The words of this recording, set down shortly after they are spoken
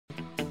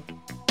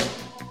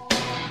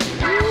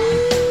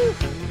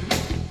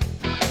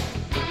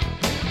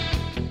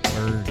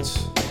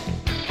Birds.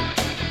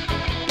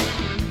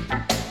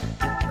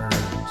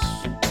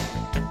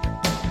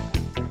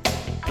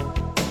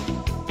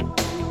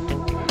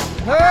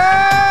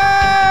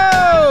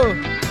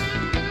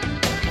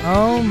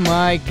 Oh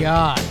my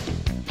God.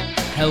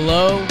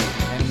 Hello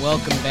and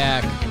welcome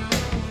back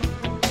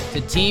to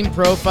Team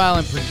Profile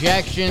and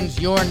Projections,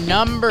 your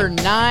number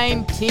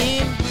 9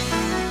 team,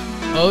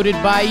 voted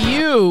by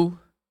you.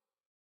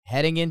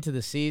 Heading into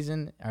the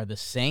season are the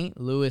St.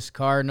 Louis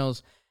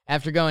Cardinals.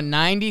 After going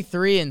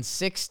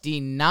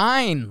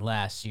 93-69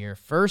 last year,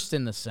 first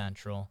in the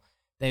Central,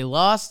 they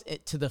lost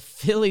it to the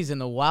Phillies in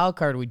the wild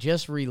card. We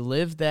just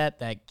relived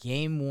that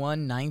game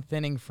 1, 9th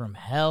inning from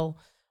hell.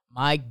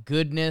 My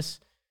goodness.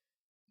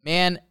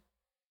 Man,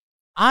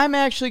 I'm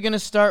actually going to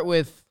start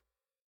with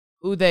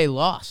who they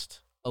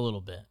lost a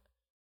little bit,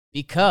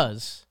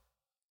 because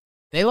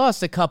they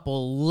lost a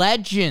couple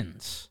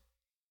legends.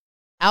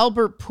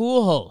 Albert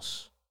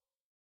Pujols,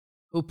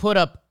 who put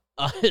up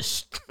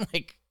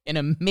an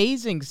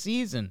amazing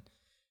season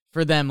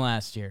for them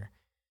last year,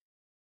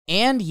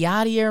 and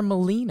Yadier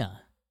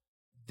Molina.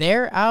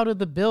 They're out of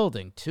the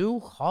building. 2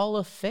 Hall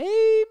of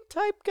Fame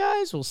type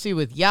guys. We'll see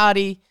with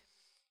Yadi.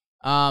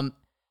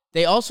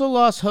 They also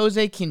lost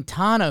Jose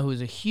Quintana,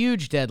 who's a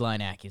huge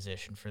deadline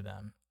acquisition for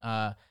them.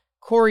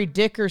 Corey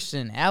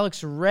Dickerson,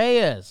 Alex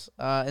Reyes,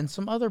 and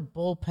some other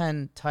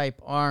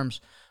bullpen-type arms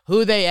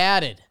who they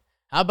added.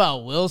 How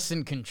about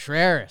Wilson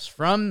Contreras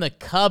from the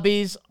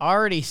Cubbies,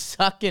 already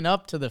sucking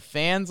up to the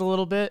fans a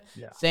little bit,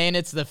 saying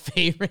it's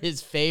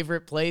his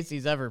favorite place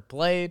he's ever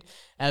played.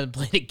 Hasn't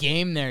played a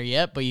game there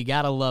yet, but you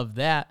got to love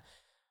that.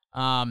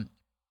 That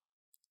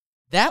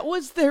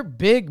was their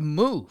big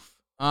move.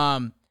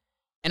 And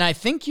I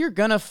think you're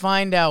going to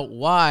find out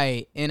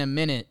why in a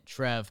minute,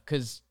 Trev,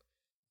 because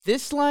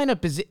this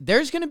lineup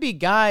there's going to be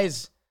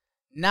guys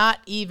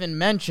not even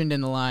mentioned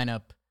in the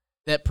lineup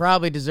that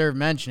probably deserve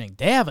mentioning.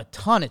 They have a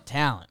ton of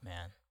talent,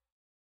 man.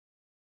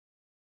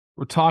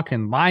 We're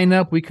talking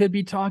lineup. We could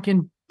be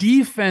talking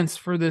defense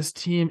for this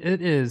team.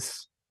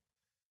 It's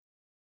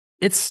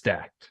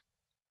stacked.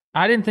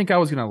 I didn't think I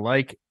was going to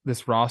like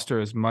this roster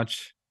as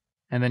much.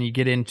 And then you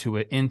get into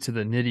the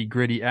nitty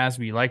gritty, as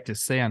we like to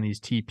say on these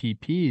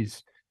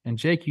TPPs. And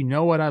Jake, you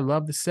know what I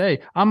love to say.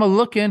 I'm a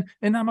looking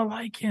and I'm a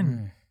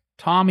liking.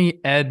 Tommy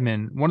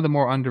Edman, one of the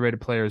more underrated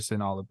players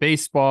in all of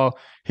baseball.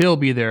 He'll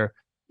be there.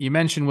 You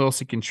mentioned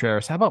Wilson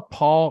Contreras. How about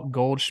Paul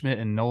Goldschmidt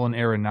and Nolan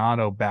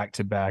Arenado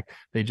back-to-back?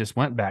 They just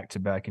went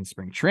back-to-back in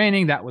spring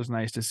training. That was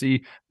nice to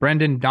see.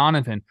 Brendan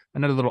Donovan,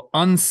 another little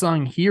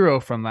unsung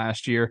hero from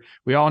last year.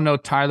 We all know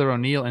Tyler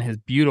O'Neill and his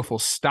beautiful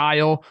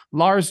style.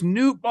 Lars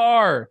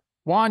Nootbaar,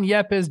 Juan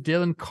Yepes,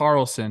 Dylan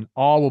Carlson,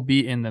 all will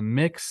be in the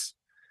mix.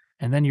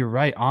 And then you're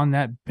right, on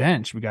that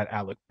bench, we got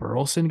Alec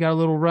Burleson, got a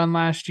little run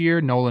last year.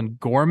 Nolan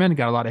Gorman,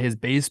 got a lot of his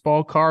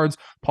baseball cards.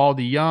 Paul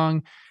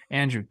DeYoung,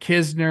 Andrew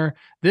Kisner.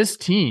 This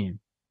team,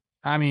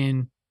 I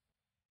mean,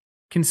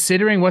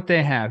 considering what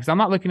they have, because I'm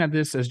not looking at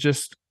this as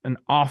just an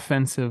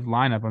offensive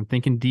lineup. I'm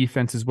thinking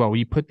defense as well. When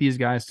you put these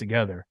guys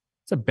together,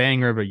 it's a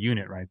banger of a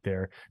unit right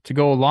there. To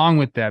go along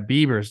with that,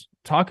 Beavers,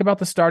 talk about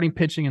the starting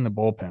pitching and the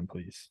bullpen,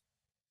 please.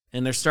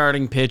 And their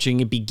starting pitching,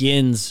 it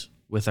begins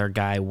with our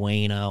guy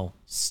Waino,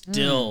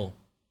 still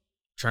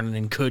turning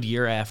in good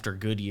year after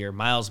good year.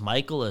 Miles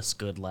Michaelis,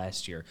 good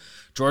last year.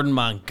 Jordan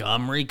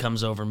Montgomery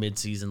comes over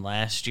midseason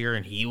last year,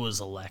 and he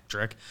was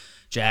electric.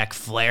 Jack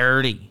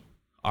Flaherty,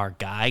 our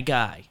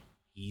guy,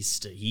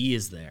 he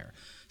is there.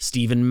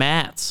 Steven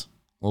Matz,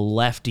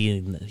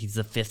 lefty, he's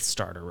the 5th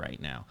starter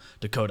right now.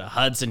 Dakota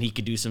Hudson, he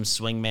could do some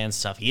swingman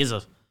stuff. He has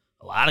a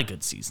lot of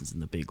good seasons in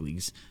the big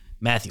leagues.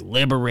 Matthew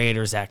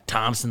Liberator, Zach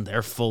Thompson,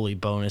 they're fully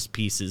bonus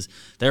pieces.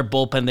 Their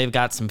bullpen, they've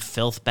got some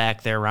filth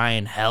back there.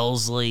 Ryan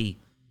Helsley,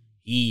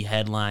 he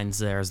headlines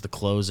there as the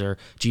closer.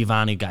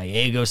 Giovanni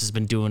Gallegos has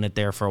been doing it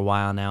there for a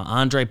while now.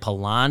 Andre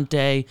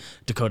Palante,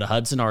 Dakota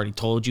Hudson already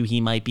told you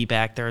he might be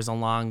back there as a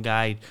long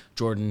guy.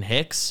 Jordan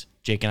Hicks,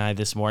 Jake and I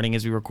this morning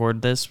as we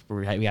record this,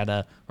 we had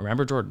a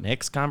remember Jordan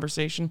Hicks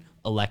conversation?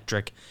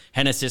 Electric.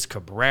 Genesis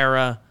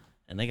Cabrera,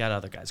 and they got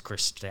other guys.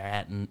 Chris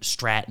Stratton,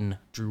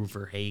 Drew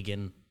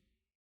Verhagen.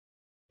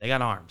 They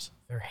got arms.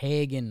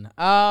 Verhagen.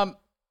 The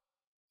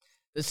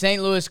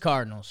St. Louis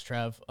Cardinals,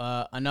 Trev,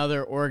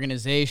 another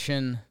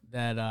organization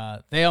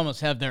that they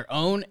almost have their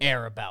own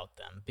air about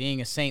them, being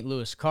a St.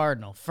 Louis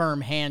Cardinal. Firm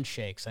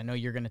handshakes. I know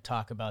you're going to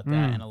talk about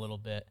that in a little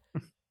bit.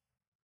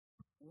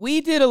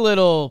 We did a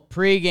little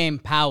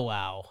pregame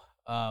powwow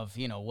of,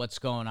 what's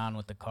going on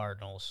with the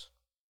Cardinals.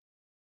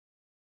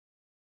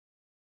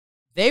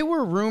 They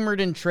were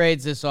rumored in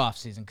trades this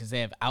offseason because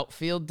they have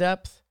outfield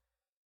depth.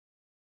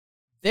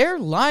 Their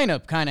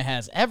lineup kind of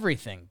has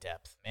everything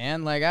depth,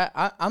 man. Like,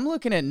 I'm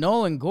looking at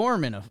Nolan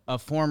Gorman, a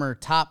former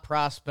top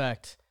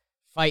prospect,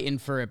 fighting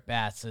for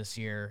at-bats this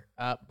year.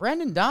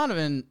 Brendan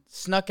Donovan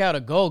snuck out a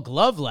Gold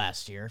Glove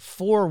last year.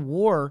 4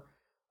 WAR.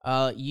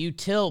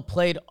 Util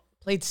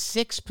played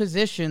 6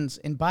 positions,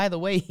 and by the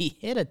way, he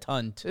hit a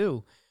ton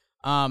too.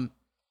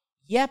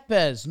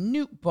 Yepes,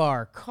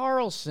 Nootbaar,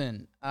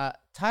 Carlson,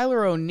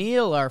 Tyler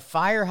O'Neill, our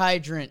fire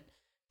hydrant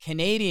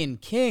Canadian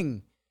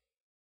king.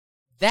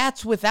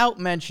 that's without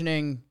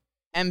mentioning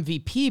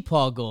MVP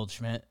Paul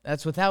Goldschmidt.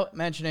 That's without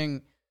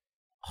mentioning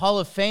Hall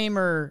of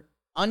Famer,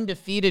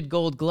 undefeated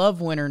Gold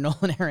Glove winner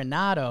Nolan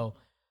Arenado.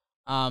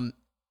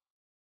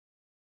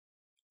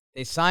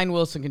 They signed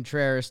Wilson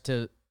Contreras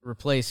to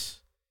replace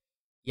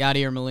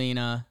Yadier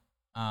Molina,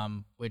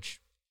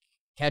 which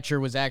catcher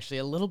was actually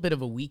a little bit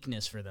of a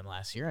weakness for them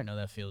last year. I know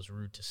that feels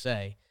rude to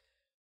say.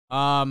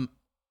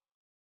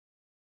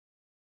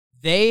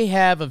 They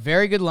have a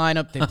very good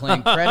lineup. They play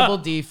incredible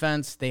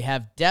defense. They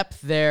have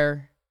depth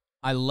there.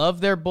 I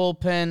love their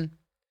bullpen.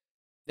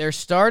 Their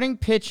starting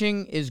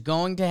pitching is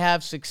going to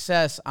have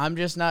success. I'm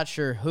just not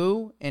sure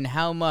who and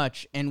how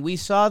much. And we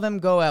saw them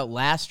go out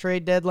last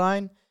trade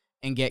deadline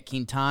and get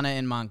Quintana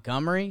and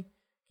Montgomery.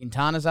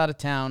 Quintana's out of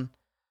town.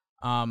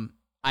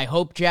 I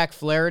hope Jack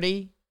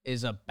Flaherty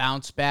is a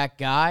bounce-back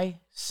guy,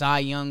 Cy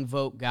Young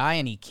vote guy,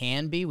 and he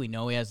can be. We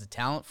know he has the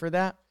talent for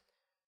that.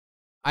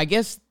 I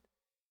guess,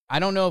 I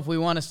don't know if we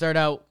want to start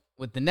out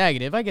with the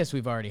negative. I guess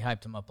we've already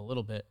hyped him up a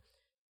little bit.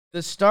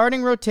 The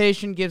starting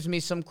rotation gives me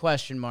some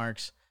question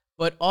marks,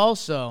 but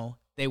also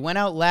they went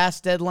out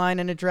last deadline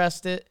and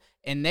addressed it,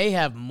 and they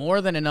have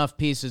more than enough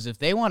pieces. If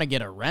they want to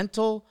get a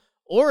rental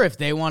or if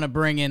they want to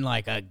bring in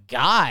like a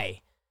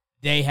guy,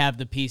 they have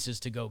the pieces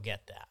to go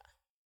get that.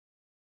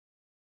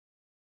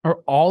 Are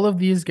all of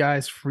these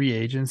guys free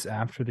agents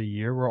after the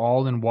year? We're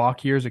all in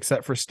walk years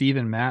except for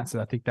Steven Matz.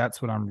 I think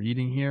that's what I'm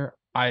reading here.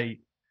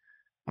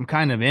 I'm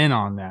kind of in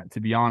on that, to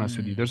be honest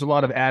with you. There's a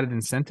lot of added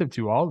incentive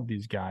to all of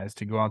these guys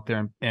to go out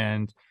there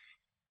and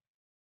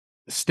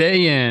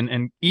stay in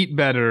and eat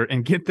better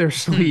and get their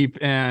sleep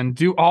and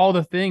do all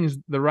the things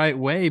the right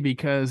way,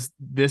 because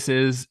this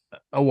is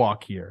a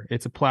walk year.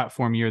 It's a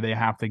platform year. They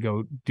have to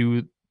go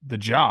do the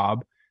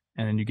job,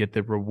 and then you get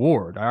the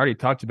reward. I already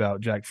talked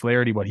about Jack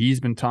Flaherty, what he's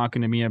been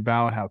talking to me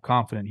about, how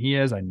confident he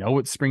is. I know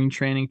it's spring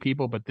training,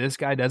 people, but this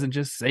guy doesn't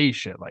just say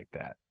shit like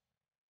that.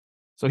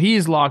 So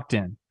he's locked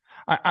in.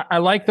 I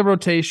like the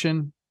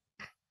rotation.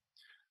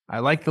 I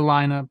like the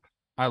lineup.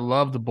 I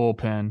love the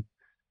bullpen.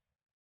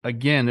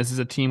 Again, this is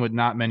a team with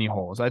not many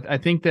holes. I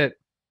think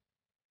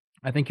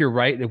you're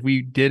right. If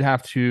we did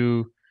have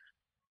to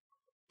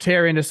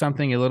tear into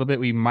something a little bit,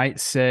 we might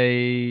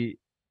say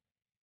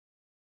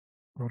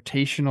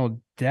rotational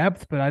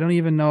depth, but I don't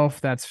even know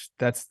if that's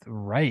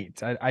right.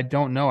 I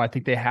don't know. I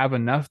think they have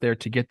enough there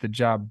to get the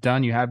job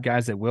done. You have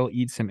guys that will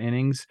eat some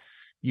innings.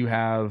 You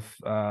have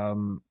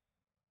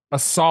a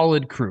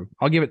solid crew.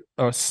 I'll give it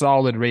a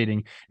solid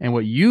rating. And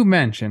what you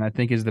mentioned, I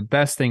think, is the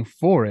best thing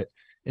for it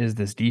is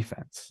this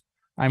defense.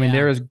 I mean,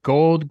 there is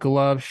Gold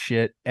Glove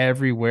shit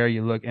everywhere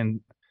you look.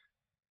 And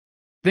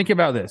think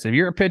about this. If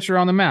you're a pitcher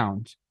on the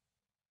mound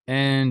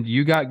and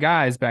you got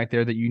guys back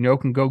there that you know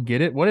can go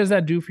get it, what does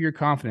that do for your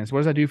confidence?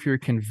 What does that do for your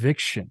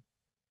conviction?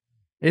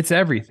 It's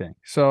everything.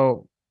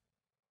 So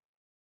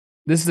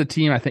this is a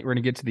team I think we're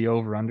going to get to the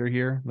over-under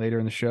here later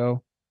in the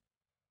show.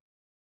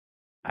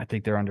 I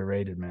think they're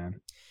underrated,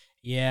 man.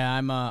 Yeah,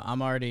 I'm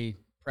already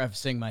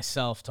prefacing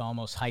myself to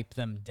almost hype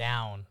them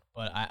down,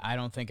 but I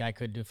don't think I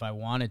could if I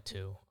wanted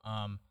to.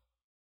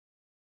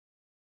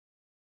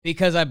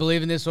 Because I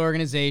believe in this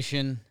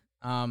organization.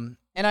 And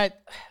I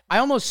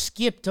almost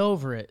skipped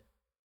over it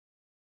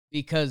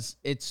because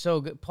it's so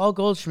good. Paul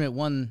Goldschmidt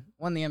won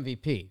the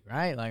MVP,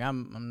 right? Like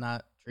I'm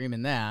not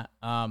dreaming that.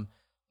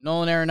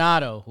 Nolan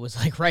Arenado was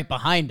like right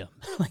behind him.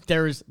 Like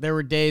there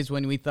were days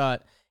when we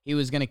thought he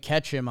was going to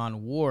catch him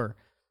on WAR.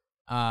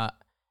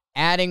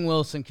 Adding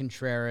Wilson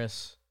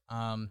Contreras.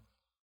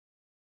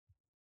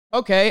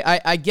 Okay,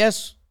 I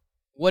guess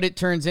what it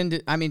turns into,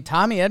 I mean,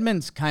 Tommy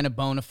Edmonds kind of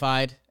bona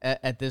fide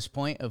at this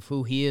point of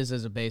who he is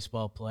as a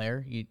baseball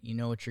player. You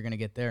know what you're going to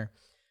get there.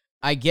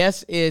 I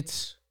guess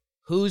it's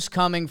who's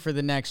coming for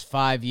the next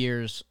 5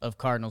 years of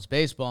Cardinals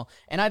baseball.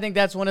 And I think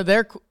that's one of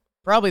their,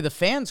 probably the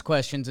fans'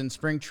 questions in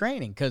spring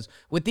training, because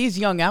with these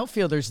young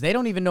outfielders, they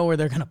don't even know where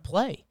they're going to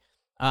play.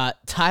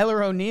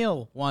 Tyler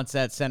O'Neill wants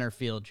that center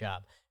field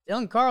job.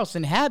 Dylan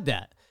Carlson had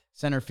that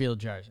center field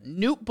job.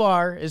 Newt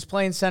Barr is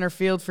playing center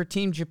field for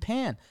Team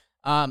Japan.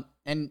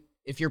 And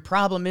if your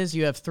problem is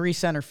you have 3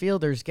 center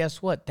fielders,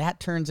 guess what? That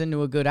turns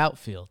into a good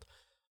outfield.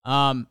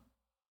 Brendan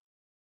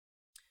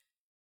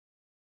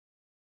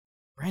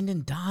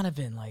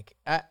Donovan, like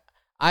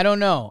I don't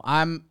know.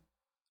 I'm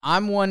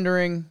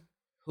wondering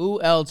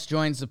who else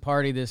joins the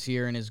party this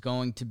year and is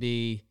going to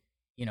be,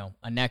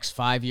 a next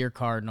 5-year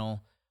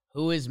Cardinal.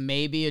 Who is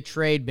maybe a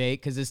trade bait,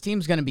 because this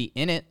team's going to be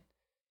in it.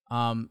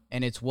 And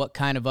it's what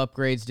kind of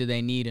upgrades do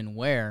they need and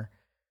where.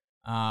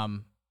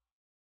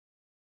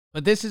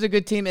 But this is a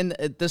good team. And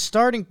the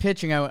starting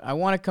pitching, I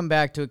want to come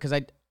back to it because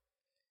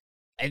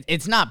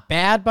it's not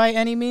bad by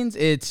any means.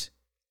 It's,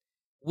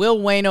 will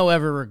Waino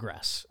ever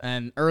regress?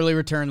 And early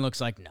return looks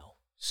like no.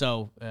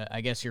 So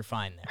I guess you're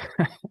fine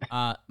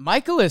there.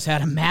 Michaelis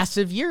had a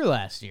massive year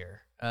last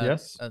year.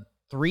 Yes. A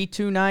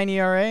 3.29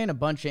 ERA and a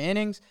bunch of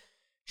innings.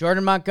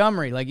 Jordan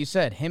Montgomery, like you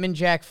said, him and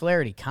Jack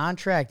Flaherty,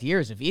 contract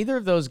years. If either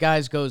of those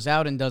guys goes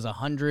out and does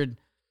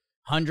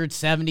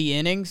 170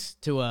 innings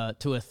to a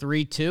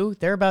 3.2,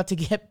 they're about to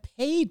get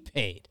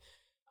paid.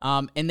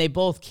 And they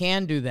both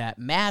can do that.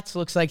 Matt's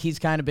looks like he's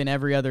kind of been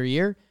every other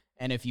year.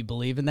 And if you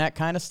believe in that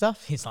kind of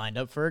stuff, he's lined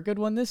up for a good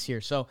one this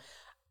year. So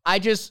I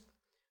just,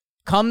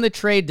 come the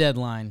trade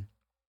deadline,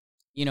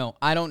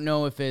 I don't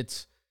know if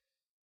it's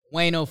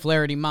Waino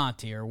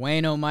Flaherty-Monty or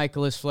Waino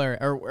Michaelis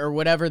Flaherty or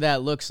whatever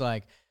that looks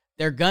like.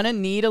 They're going to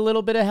need a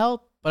little bit of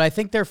help, but I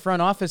think their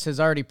front office has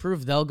already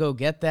proved they'll go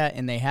get that,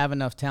 and they have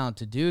enough talent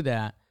to do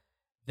that,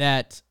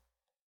 that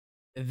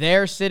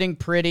they're sitting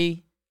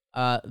pretty.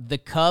 The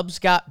Cubs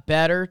got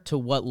better to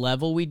what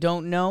level we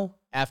don't know.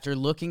 After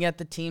looking at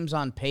the teams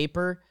on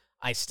paper,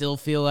 I still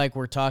feel like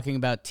we're talking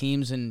about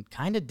teams in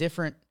kind of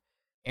different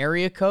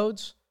area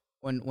codes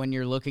when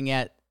you're looking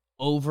at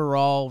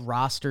overall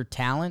roster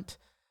talent.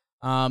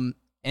 And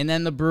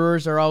then the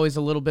Brewers are always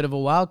a little bit of a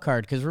wild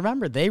card because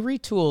remember, they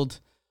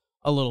retooled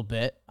a little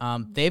bit.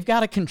 They've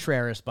got a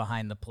Contreras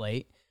behind the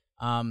plate.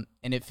 And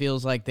it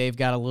feels like they've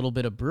got a little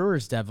bit of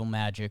Brewers devil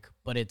magic,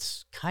 but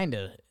it's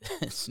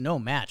it's no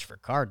match for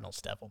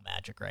Cardinals devil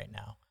magic right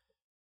now.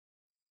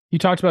 You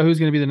talked about who's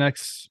going to be the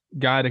next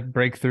guy to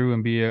break through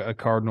and be a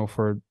Cardinal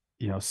for,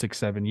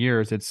 6-7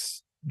 years.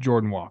 It's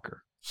Jordan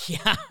Walker.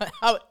 Yeah,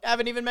 I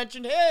haven't even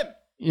mentioned him.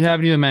 You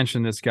haven't even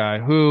mentioned this guy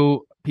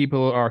who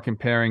people are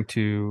comparing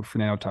to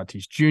Fernando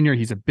Tatis Jr.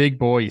 He's a big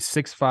boy. He's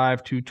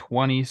 6'5",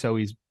 220, so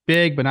he's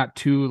big, but not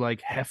too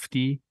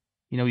hefty.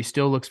 He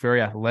still looks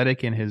very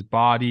athletic in his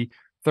body.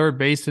 Third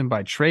baseman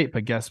by trait,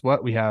 but guess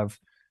what? We have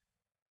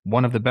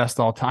one of the best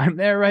all time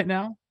there right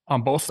now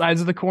on both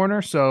sides of the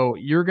corner. So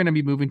you're going to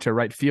be moving to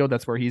right field.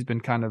 That's where he's been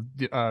kind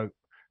of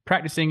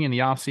practicing in the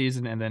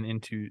offseason and then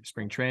into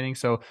spring training.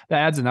 So that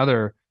adds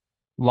another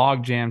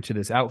log jam to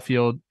this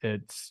outfield.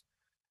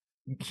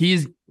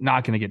 He's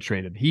not going to get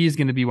traded. He's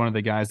going to be one of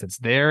the guys that's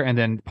there, and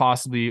then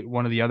possibly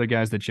one of the other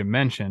guys that you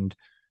mentioned.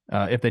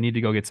 If they need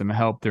to go get some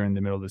help during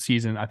the middle of the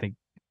season, I think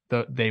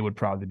they would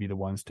probably be the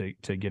ones to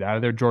get out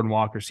of there. Jordan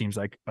Walker seems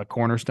like a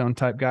cornerstone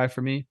type guy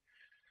for me.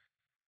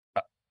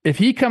 If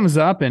he comes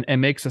up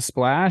and makes a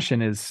splash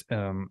and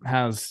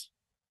has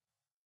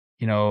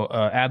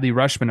Adley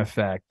Rutschman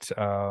effect,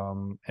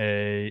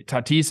 a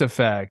Tatis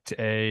effect,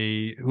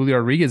 a Julio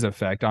Rodriguez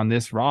effect on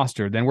this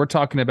roster, then we're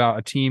talking about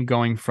a team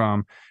going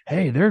from,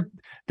 hey,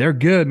 they're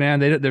good, man.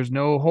 There's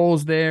no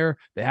holes there.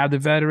 They have the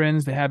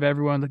veterans. They have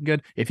everyone looking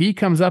good. If he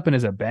comes up and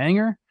is a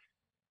banger,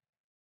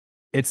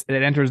 it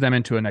enters them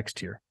into a next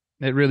tier.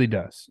 It really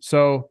does.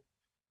 So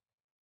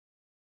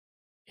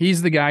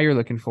he's the guy you're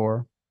looking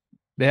for.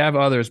 They have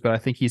others, but I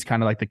think he's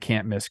kind of like the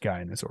can't miss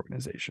guy in this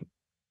organization.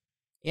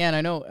 Yeah, and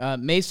I know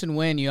Mason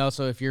Wynn, you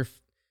also, if you're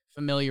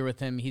familiar with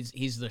him,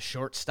 he's the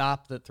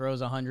shortstop that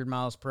throws 100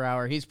 miles per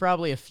hour. He's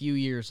probably a few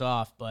years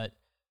off, but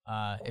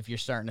if you're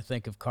starting to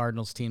think of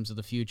Cardinals teams of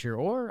the future,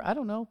 or I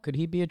don't know, could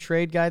he be a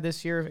trade guy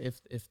this year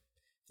if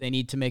they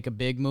need to make a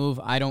big move?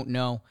 I don't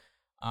know.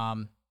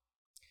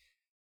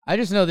 I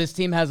just know this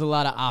team has a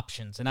lot of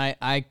options, and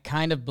I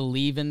kind of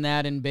believe in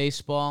that in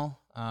baseball.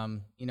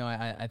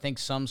 I think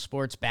some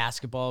sports,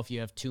 basketball, if you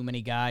have too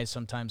many guys,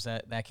 sometimes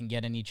that can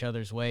get in each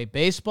other's way.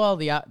 Baseball,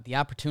 the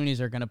opportunities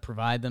are going to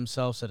provide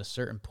themselves at a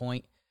certain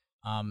point.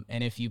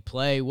 And if you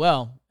play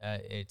well,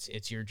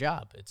 it's your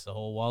job. It's the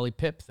whole Wally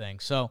Pipp thing.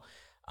 So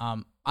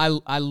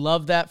I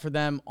love that for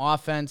them,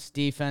 offense,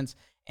 defense,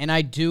 and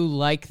I do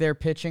like their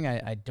pitching.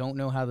 I don't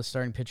know how the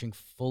starting pitching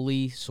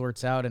fully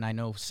sorts out, and I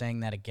know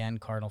saying that again,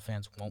 Cardinal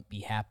fans won't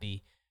be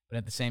happy, but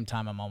at the same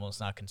time, I'm almost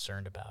not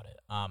concerned about it.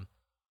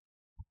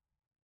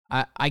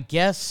 I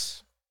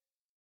guess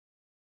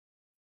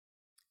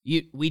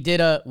we did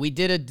a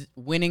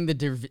winning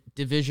the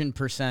division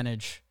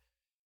percentage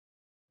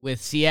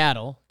with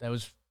Seattle that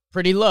was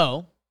pretty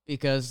low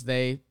because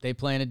they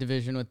play in a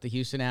division with the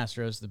Houston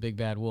Astros, the big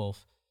bad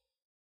wolf.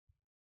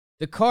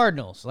 The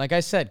Cardinals, like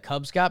I said,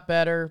 Cubs got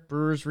better,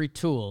 Brewers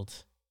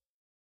retooled.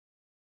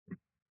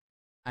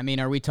 I mean,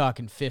 are we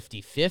talking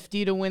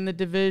 50-50 to win the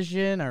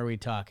division? Are we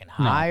talking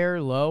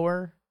higher,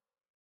 lower?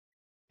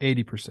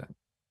 80%.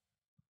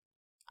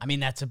 I mean,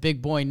 that's a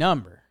big boy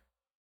number.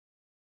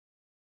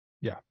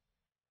 Yeah.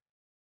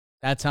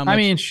 That's how much. I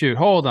mean, shoot,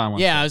 hold on.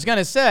 Yeah, I was going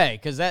to say,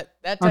 because that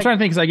I'm trying to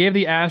think, because I gave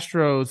the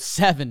Astros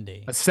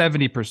 70. a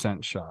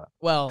 70% shot.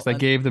 Well, because I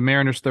gave the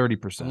Mariners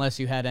 30%. Unless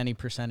you had any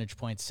percentage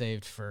points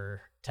saved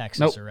for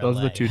Texas or LA. Those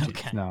are the two teams.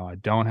 Okay. No, I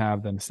don't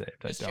have them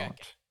saved. Just I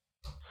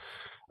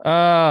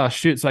don't.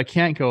 Shoot, so I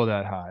can't go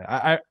that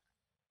high.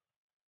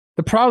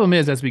 The problem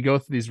is, as we go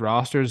through these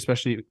rosters,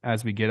 especially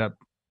as we get up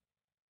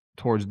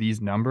towards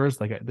these numbers,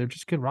 they're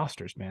just good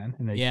rosters, man,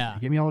 and they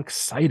get me all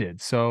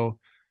excited. So,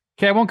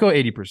 okay, I won't go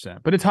 80%,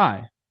 but it's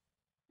high.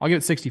 I'll give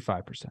it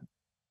 65%.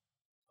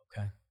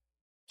 Okay,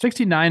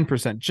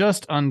 69%,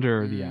 just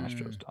under the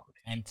Astros domination.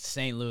 And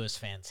St. Louis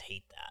fans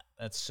hate that.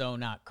 That's so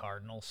not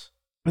Cardinals.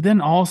 But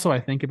then also I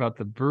think about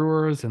the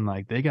Brewers and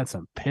they got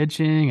some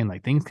pitching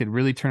and things could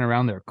really turn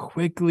around there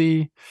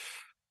quickly.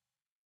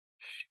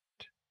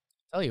 Shoot.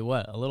 Tell you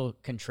what, a little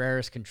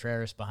Contreras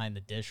behind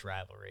the dish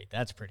rivalry.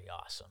 That's pretty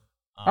awesome.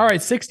 All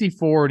right,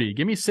 60-40.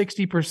 Give me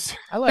 60%.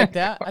 I like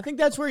that. I think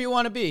that's where you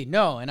want to be.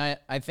 No, and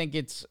I think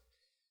it's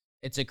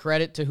a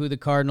credit to who the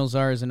Cardinals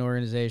are as an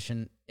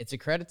organization. it's a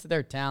credit to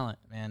their talent,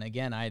 man.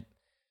 Again,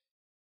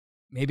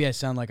 maybe I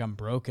sound like I'm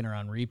broken or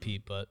on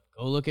repeat, but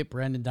go look at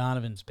Brendan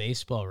Donovan's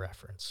baseball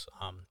reference.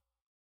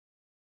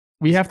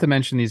 We have to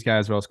mention these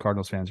guys, or else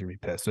Cardinals fans are going to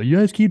be pissed. So you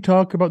guys keep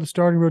talking about the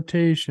starting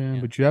rotation,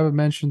 but you haven't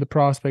mentioned the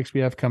prospects we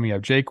have coming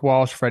up. Jake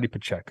Walsh, Freddie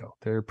Pacheco.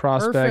 They're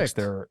prospects. Perfect.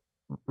 They're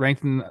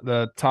ranked in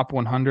the top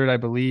 100, I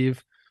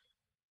believe.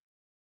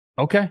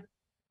 Okay.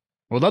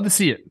 We'd love to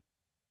see it.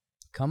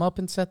 Come up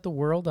and set the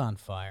world on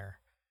fire.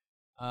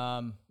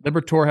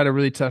 Liberatore had a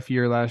really tough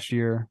year last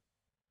year.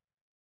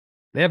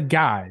 They have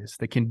guys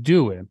that can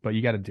do it, but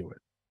you got to do it.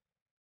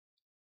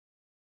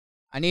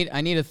 I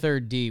need a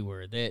third D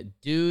word. The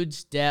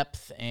dudes,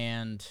 depth,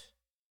 and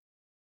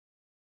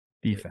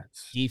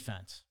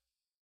defense.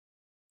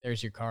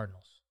 There's your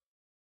Cardinals.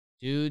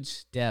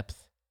 Dudes,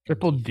 depth.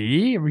 Triple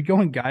D? Are we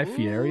going Guy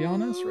Fieri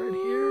on us right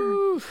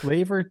here?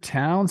 Flavor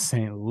Town,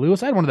 St.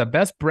 Louis. I had one of the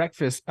best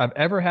breakfasts I've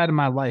ever had in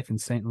my life in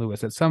St.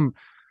 Louis at some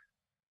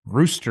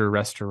Rooster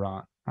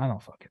restaurant. I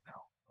don't fucking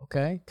know.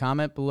 Okay.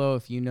 Comment below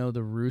if you know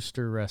the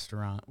Rooster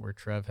restaurant where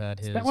Trev had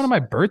his. Spent one of my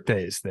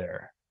birthdays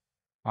there,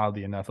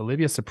 oddly enough.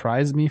 Olivia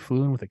surprised me,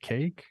 flew in with a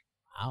cake.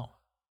 Wow.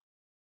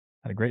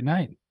 Had a great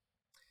night.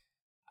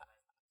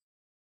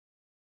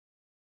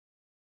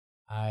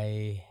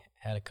 I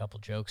had a couple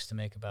jokes to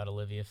make about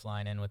Olivia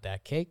flying in with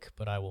that cake,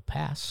 but I will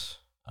pass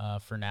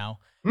for now.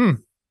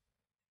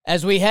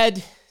 As we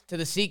head to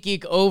the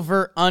SeatGeek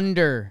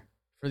over-under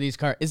for these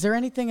cards. Is there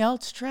anything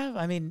else, Trev?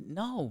 I mean,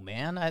 no,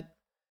 man.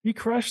 You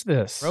crushed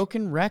this.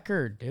 Broken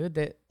record,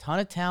 dude. Ton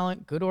of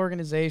talent, good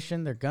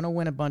organization. They're going to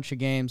win a bunch of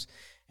games.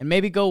 And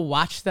maybe go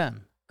watch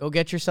them. Go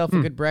get yourself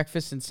a good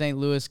breakfast in St.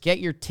 Louis. Get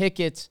your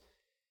tickets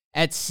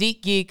at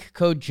SeatGeek.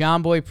 Code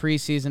JOHNBOY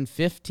Preseason.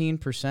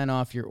 15%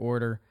 off your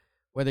order,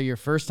 whether you're a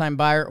first-time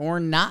buyer or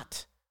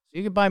not. So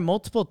you can buy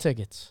multiple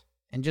tickets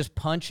and just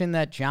punch in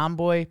that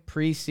JOHNBOY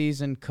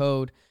Preseason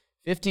code.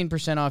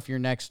 15% off your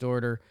next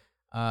order.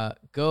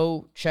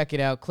 Go check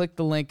it out. Click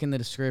the link in the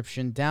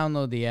description.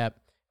 Download the app.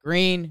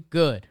 Green,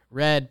 good.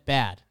 Red,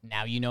 bad.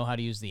 Now you know how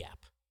to use the app.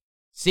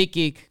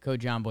 SeatGeek,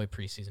 code JOHNBOY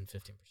Preseason,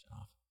 15%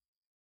 off.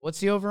 What's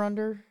the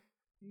over-under?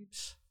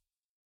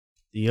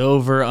 The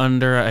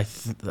over-under, I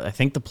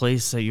think the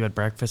place that you had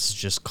breakfast is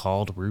just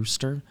called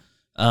Rooster.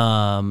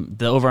 The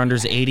over-under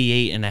is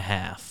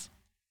 88.5.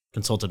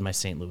 Consulted my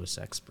St. Louis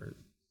expert.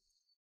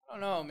 I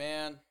don't know,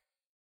 man.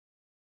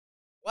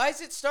 Why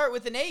does it start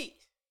with an 8?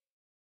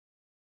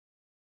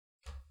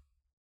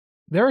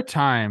 There are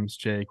times,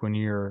 Jake, when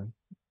you're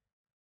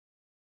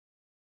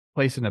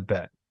placing a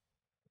bet,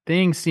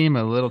 things seem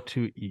a little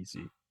too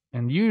easy.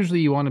 And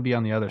usually you want to be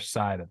on the other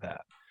side of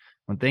that.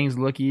 When things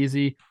look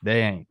easy,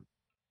 they ain't.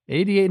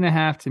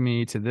 88.5 to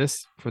me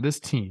for this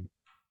team.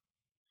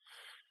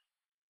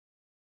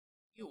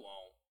 You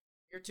won't.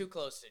 You're too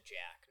close to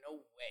Jack. No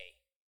way.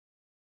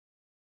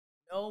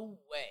 No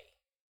way.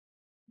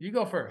 You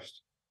go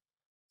first.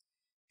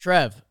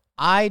 Trev,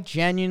 I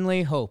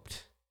genuinely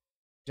hoped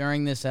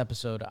during this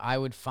episode I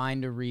would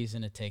find a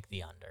reason to take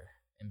the under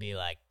and be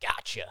like,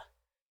 gotcha.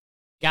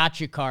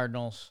 Gotcha,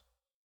 Cardinals.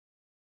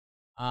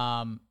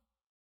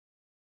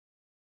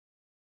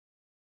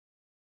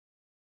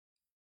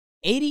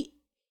 80.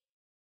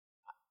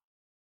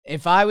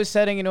 If I was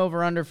setting an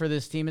over-under for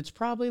this team, it's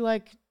probably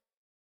like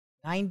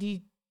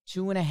 92.5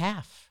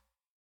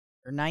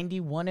 or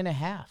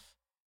 91.5.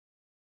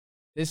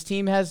 This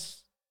team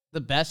has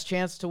the best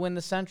chance to win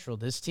the Central.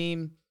 This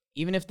team,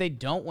 even if they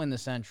don't win the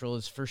Central,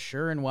 is for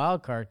sure in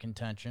wild card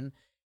contention.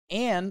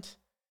 And,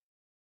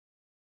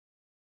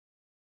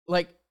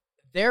 like,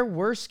 their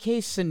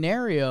worst-case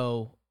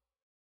scenario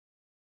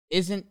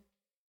isn't,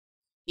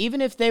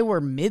 even if they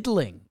were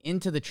middling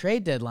into the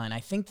trade deadline, I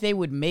think they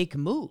would make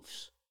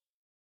moves.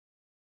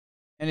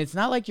 And it's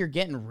not like you're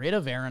getting rid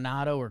of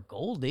Arenado or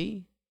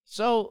Goldie.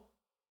 So,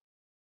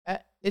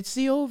 it's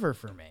the over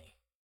for me.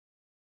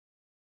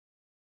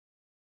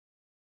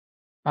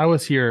 I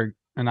was here,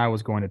 and I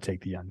was going to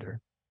take the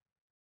under.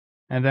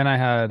 And then I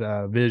had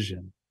a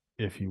vision,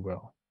 if you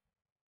will.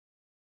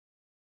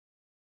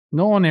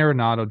 Nolan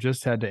Arenado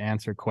just had to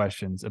answer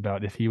questions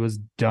about if he was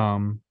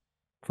dumb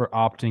for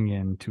opting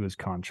in to his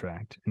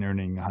contract and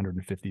earning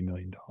 $150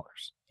 million.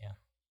 Yeah.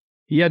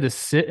 He had to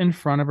sit in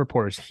front of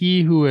reporters.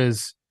 He who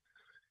is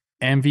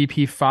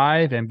MVP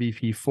 5,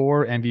 MVP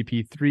 4,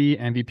 MVP 3,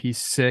 MVP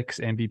 6,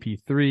 MVP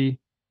 3.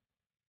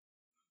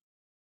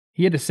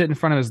 He had to sit in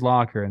front of his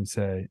locker and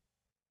say,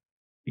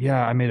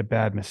 yeah, I made a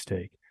bad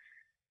mistake.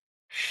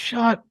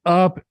 Shut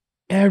up,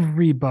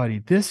 everybody.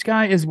 This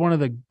guy is one of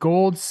the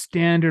gold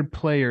standard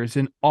players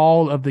in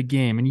all of the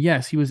game. And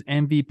yes, he was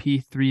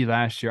MVP 3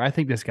 last year. I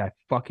think this guy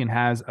fucking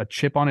has a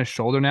chip on his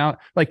shoulder now.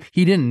 Like,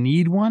 he didn't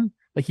need one.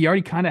 Like, he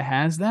already kind of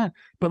has that.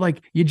 But,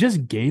 like, you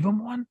just gave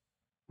him one.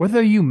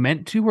 Whether you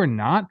meant to or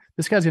not,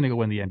 this guy's going to go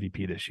win the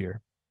MVP this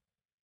year.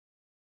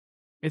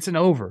 It's an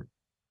over.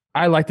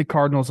 I like the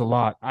Cardinals a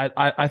lot.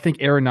 I think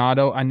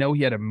Arenado, I know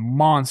he had a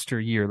monster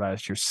year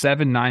last year.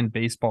 7.9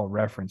 baseball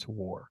reference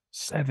WAR.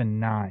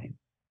 7.9.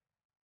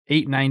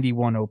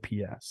 891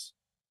 OPS.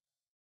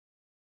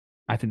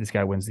 I think this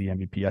guy wins the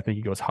MVP. I think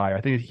he goes higher.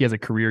 I think he has a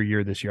career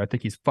year this year. I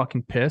think he's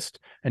fucking pissed,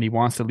 and he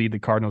wants to lead the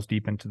Cardinals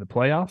deep into the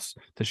playoffs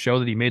to show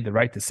that he made the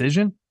right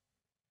decision.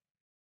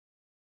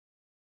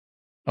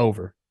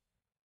 Over.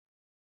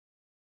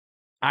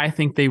 I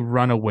think they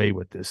run away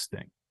with this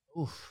thing.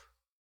 Oof.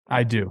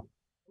 I do.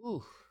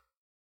 Oof.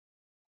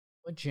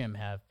 What Jim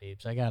have,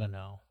 Beebs? I gotta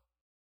know.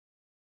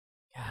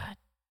 God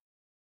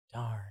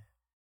darn.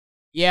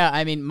 Yeah,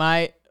 I mean,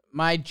 my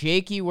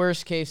Jakey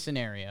worst case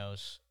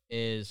scenarios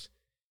is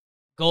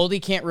Goldie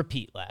can't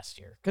repeat last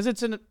year because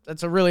it's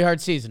a really hard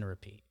season to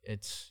repeat.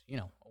 It's,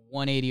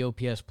 180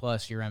 OPS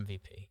plus your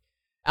MVP.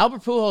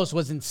 Albert Pujols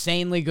was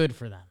insanely good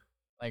for them.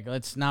 Like,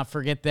 let's not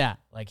forget that.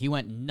 Like, he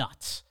went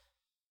nuts.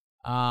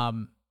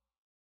 And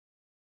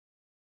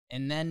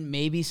then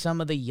maybe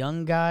some of the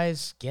young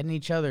guys get in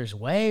each other's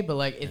way, but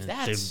like if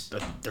that's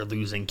they're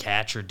losing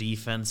catcher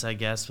defense, I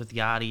guess, with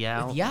Yachty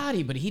out. With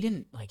Yachty, but he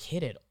didn't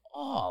hit it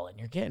all, and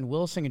you're getting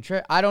Wilson and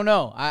Trey. I don't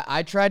know.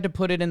 I tried to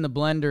put it in the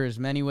blender as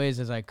many ways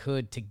as I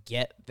could to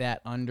get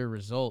that under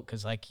result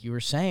because, like you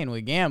were saying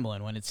with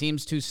gambling, when it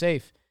seems too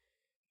safe.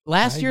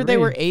 Last year they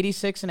were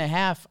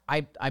 86.5.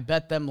 I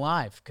bet them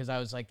live because I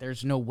was like,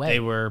 "There's no way."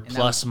 They were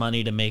plus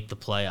money to make the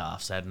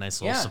playoffs. I had a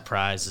nice little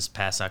surprise this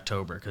past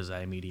October because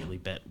I immediately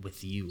bet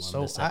with you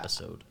on this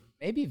episode.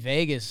 Maybe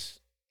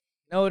Vegas.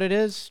 You know what it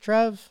is,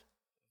 Trev?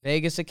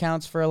 Vegas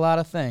accounts for a lot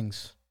of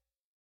things.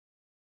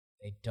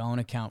 They don't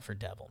account for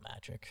devil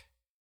magic.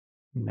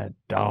 That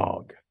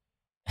dog.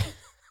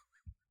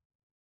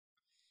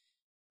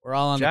 We're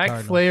all on Jack the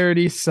Cardinals.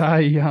 Flaherty, Cy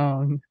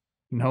Young,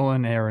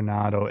 Nolan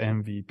Arenado,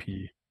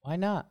 MVP. Why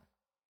not?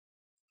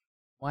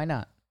 Why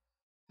not?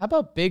 How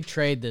about big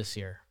trade this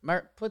year?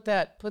 Put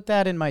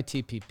that in my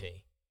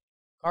TPP.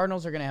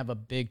 Cardinals are going to have a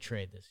big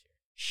trade this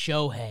year.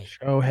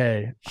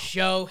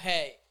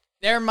 Shohei.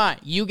 They're mine.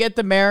 You get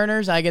the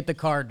Mariners, I get the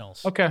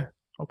Cardinals. Okay.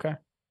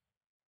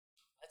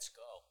 Let's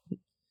go.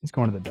 He's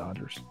going to the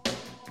Dodgers.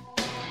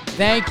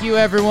 Thank you,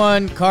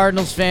 everyone.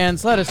 Cardinals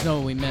fans, let us know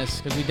what we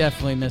missed because we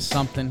definitely missed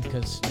something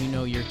because we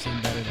know your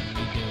team better than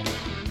we do.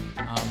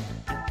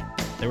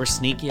 They were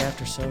sneaky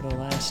after Soto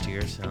last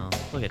year, so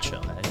look at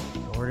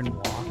Shohei. Jordan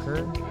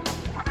Walker.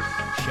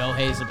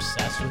 Shohei's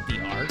obsessed with the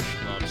arch.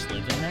 Loves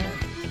living there.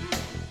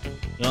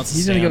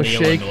 He's going to go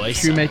shake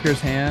Shoemaker's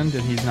hand,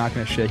 and he's not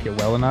going to shake it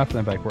well enough,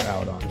 and then we're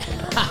out on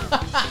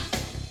it.